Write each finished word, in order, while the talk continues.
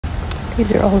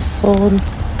These are all sold. I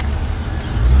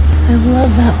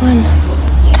love that one.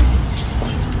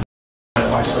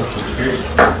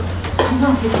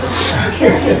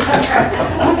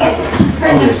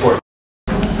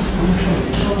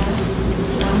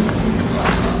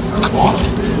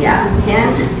 Yeah,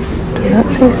 again. Does that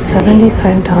say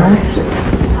 $75?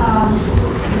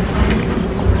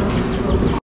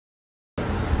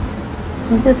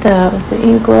 Look at that with the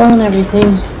inkwell and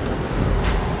everything.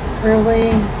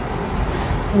 Early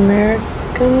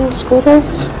American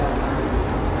scooters.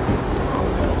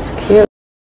 It's cute.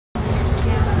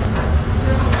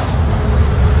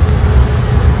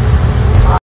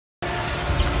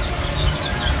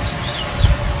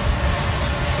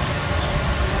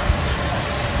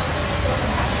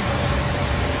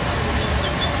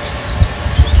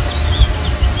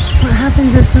 What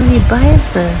happens if somebody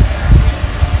buys this?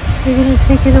 They're gonna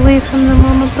take it away from the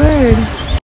mama bird.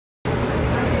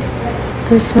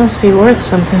 This must be worth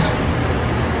something.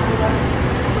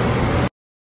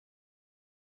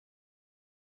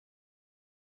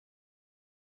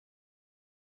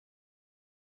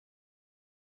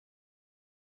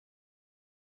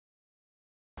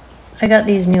 I got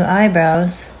these new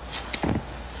eyebrows.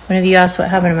 One of you asked what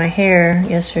happened to my hair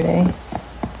yesterday.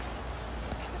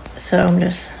 So I'm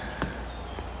just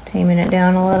taming it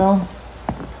down a little,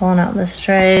 pulling out the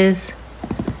strays.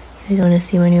 You guys want to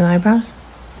see my new eyebrows?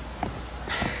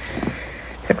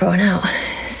 They're growing out.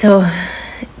 So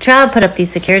Trav put up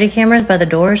these security cameras by the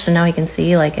door, so now he can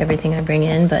see like everything I bring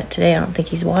in. But today I don't think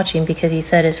he's watching, because he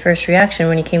said his first reaction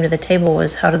when he came to the table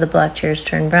was, how did the black chairs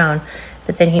turn brown?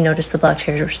 But then he noticed the black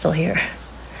chairs were still here.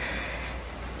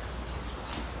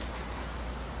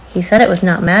 He said it with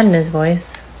not mad in his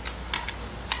voice.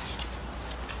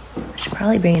 I should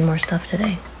probably bring in more stuff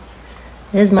today.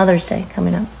 It is Mother's Day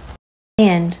coming up.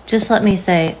 And just let me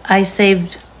say, I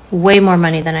saved way more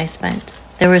money than I spent.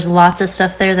 There was lots of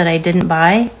stuff there that I didn't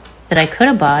buy, that I could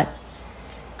have bought,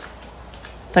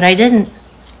 but I didn't,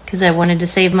 because I wanted to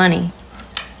save money.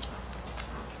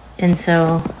 And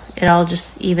so it all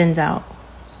just evens out.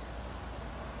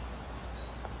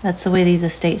 That's the way these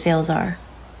estate sales are.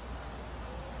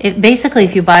 Basically,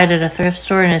 if you buy it at a thrift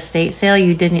store in an estate sale,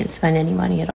 you didn't spend any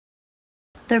money at all.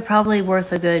 They're probably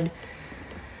worth a good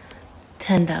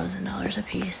 $10,000 a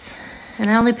piece. And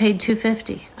I only paid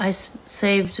 $250. I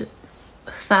saved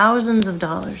thousands of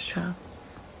dollars, Trav.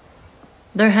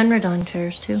 They're Henredon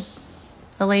chairs, too.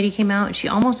 A lady came out and she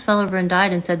almost fell over and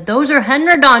died and said, "Those are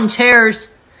Henredon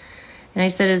chairs." And I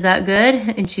said, "Is that good?"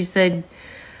 And she said,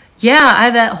 "Yeah, I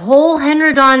have that whole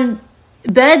Henredon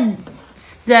bed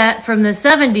set from the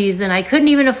 70s and I couldn't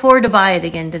even afford to buy it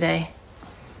again today."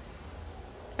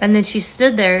 And then she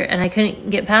stood there and I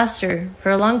couldn't get past her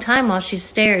for a long time while she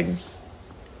stared.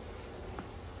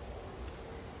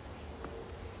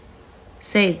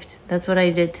 Saved. That's what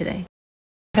I did today.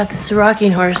 I got this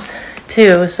rocking horse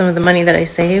too with some of the money that I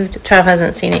saved. Trav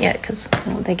hasn't seen it yet because I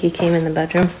don't think he came in the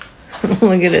bedroom. Look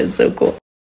at it, it's so cool.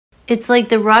 It's like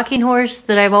the rocking horse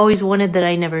that I've always wanted that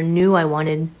I never knew I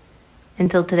wanted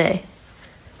until today.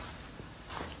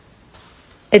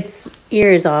 Its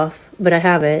ear is off, but I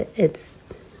have it.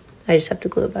 I just have to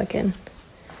glue it back in.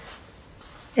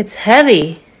 It's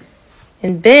heavy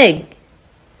and big.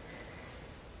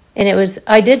 And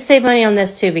I did save money on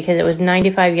this too, because it was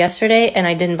 $95 yesterday and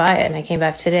I didn't buy it. And I came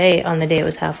back today on the day it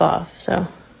was half off. So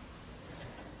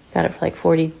got it for like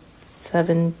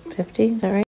 $47.50, is that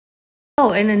right?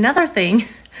 Oh, and another thing,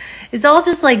 it's all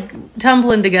just like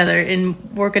tumbling together and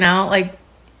working out, like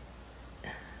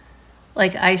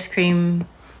ice cream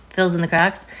fills in the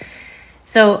cracks.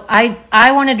 So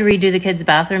I wanted to redo the kids'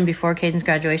 bathroom before Caden's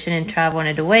graduation, and Trav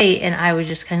wanted to wait, and I was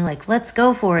just kind of like, let's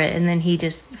go for it. And then he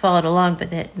just followed along, but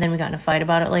then we got in a fight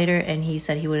about it later, and he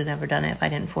said he would have never done it if I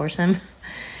didn't force him.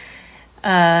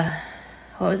 What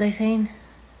was I saying?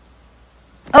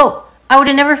 Oh, I would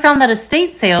have never found that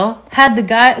estate sale had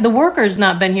the workers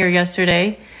not been here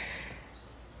yesterday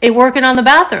working on the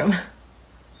bathroom,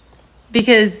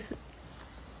 because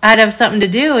I'd have something to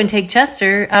do and take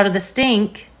Chester out of the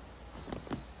stink.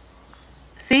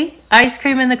 See? Ice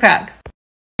cream in the cracks.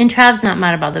 And Trav's not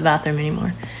mad about the bathroom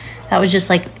anymore. That was just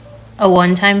like a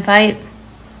one-time fight.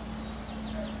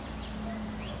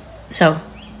 So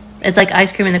it's like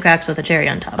ice cream in the cracks with a cherry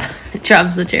on top.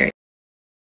 Trav's the cherry.